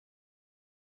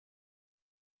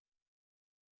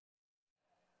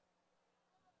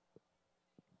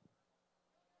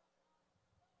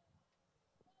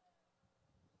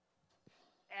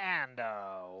And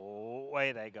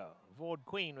away they go. Ford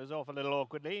Queen was off a little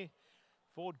awkwardly.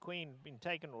 Ford Queen been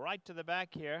taken right to the back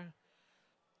here.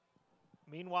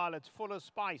 Meanwhile, it's Full of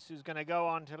Spice who's going to go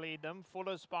on to lead them. Full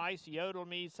of Spice, Yodel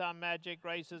Me Some Magic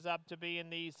races up to be in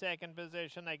the second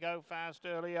position. They go fast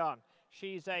early on.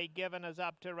 She's a Given is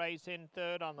up to race in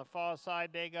third. On the far side,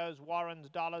 there goes Warren's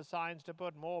Dollar Signs to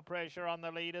put more pressure on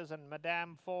the leaders. And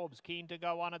Madame Forbes keen to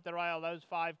go on at the rail. Those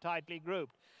five tightly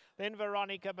grouped. Then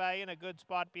Veronica Bay in a good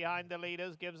spot behind the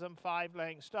leaders gives them 5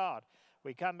 length start.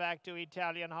 We come back to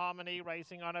Italian Harmony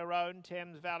racing on her own.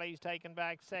 Thames Valley's taken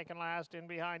back second last. In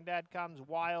behind that comes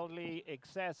Wildly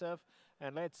Excessive.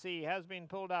 And let's see, has been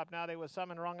pulled up. Now there was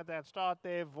something wrong at that start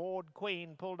there. Ford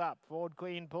Queen pulled up. Ford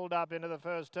Queen pulled up into the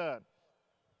first turn.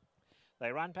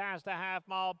 They run past a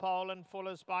half-mile pole and Full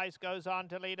of Spice goes on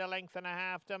to lead a length and a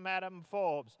half to Madame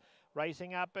Forbes.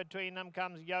 Racing up between them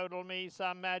comes Yodel Me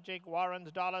Some Magic,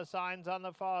 Warren's Dollar Signs on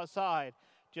the far side.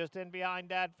 Just in behind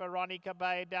that, Veronica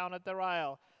Bay down at the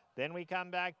rail. Then we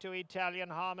come back to Italian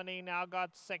Harmony, now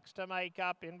got 6 to make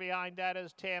up. In behind that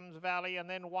is Thames Valley and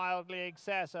then Wildly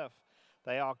Excessive.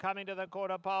 They are coming to the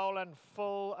quarter pole and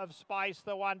Full of Spice,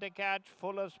 the one to catch.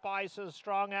 Full of Spice is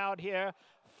strong out here.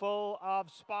 Full of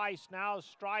Spice now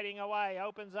striding away,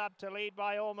 opens up to lead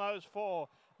by almost 4.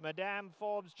 Madame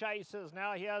Forbes chases.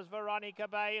 Now here's Veronica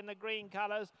Bay in the green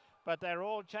colours, but they're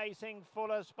all chasing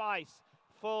Full of Spice.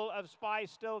 Full of Spice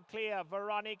still clear.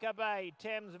 Veronica Bay,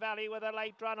 Thames Valley with a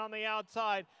late run on the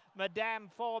outside.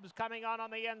 Madame Forbes coming on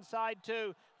the inside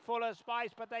too. Full of Spice,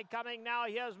 but they're coming now.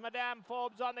 Here's Madame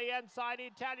Forbes on the inside.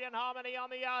 Italian Harmony on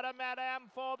the outer. Madame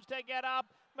Forbes to get up.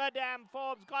 Madame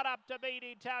Forbes got up to beat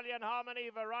Italian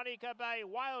Harmony. Veronica Bay,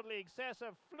 Wildly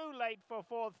Excessive, flew late for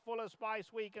 4th. Full of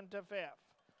Spice weakened to 5th.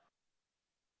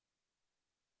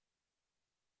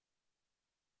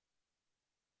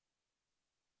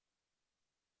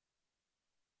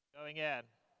 Going in.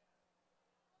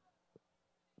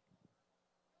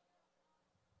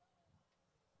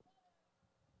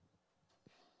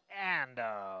 And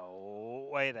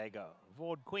away they go.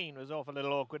 Ford Queen was off a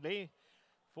little awkwardly.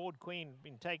 Ford Queen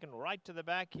been taken right to the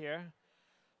back here.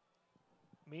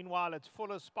 Meanwhile, it's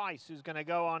Full of Spice who's going to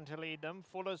go on to lead them.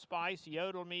 Full of Spice,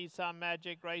 Yodel Me Some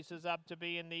Magic races up to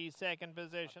be in the second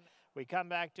position. We come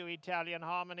back to Italian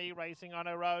Harmony racing on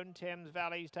her own. Thames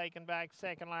Valley's taken back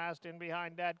second last. In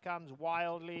behind that comes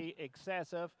Wildly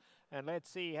Excessive. And let's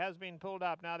see, has been pulled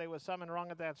up. Now there was something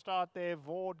wrong at that start there.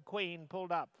 Ford Queen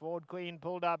pulled up. Ford Queen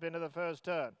pulled up into the first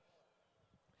turn.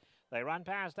 They run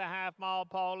past a half-mile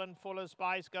pole and Full of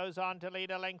Spice goes on to lead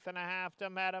a length and a half to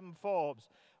Madame Forbes.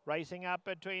 Racing up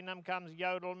between them comes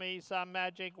Yodel Me Some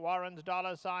Magic, Warren's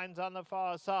Dollar Signs on the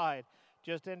far side.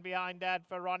 Just in behind that,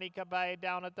 Veronica Bay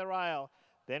down at the rail.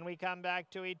 Then we come back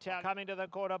to Italian, coming to the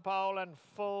quarter pole and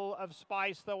Full of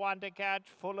Spice, the one to catch.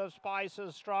 Full of Spice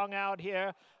is strong out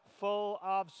here. Full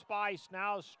of Spice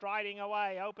now striding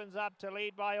away, opens up to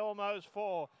lead by almost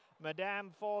 4.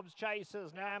 Madame Forbes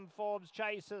chases. Madame Forbes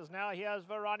chases. Now here's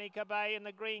Veronica Bay in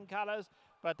the green colours,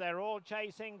 but they're all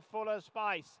chasing Full of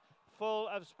Spice. Full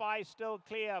of Spice still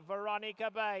clear. Veronica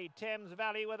Bay, Thames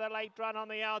Valley with a late run on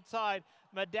the outside.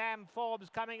 Madame Forbes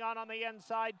coming on the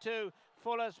inside too.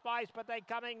 Full of Spice, but they're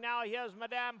coming now. Here's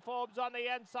Madame Forbes on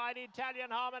the inside.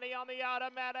 Italian Harmony on the outer.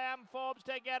 Madame Forbes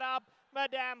to get up.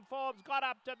 Madame Forbes got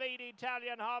up to beat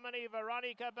Italian Harmony.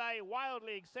 Veronica Bay,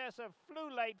 Wildly Excessive,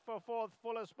 flew late for 4th.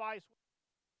 Full of Spice.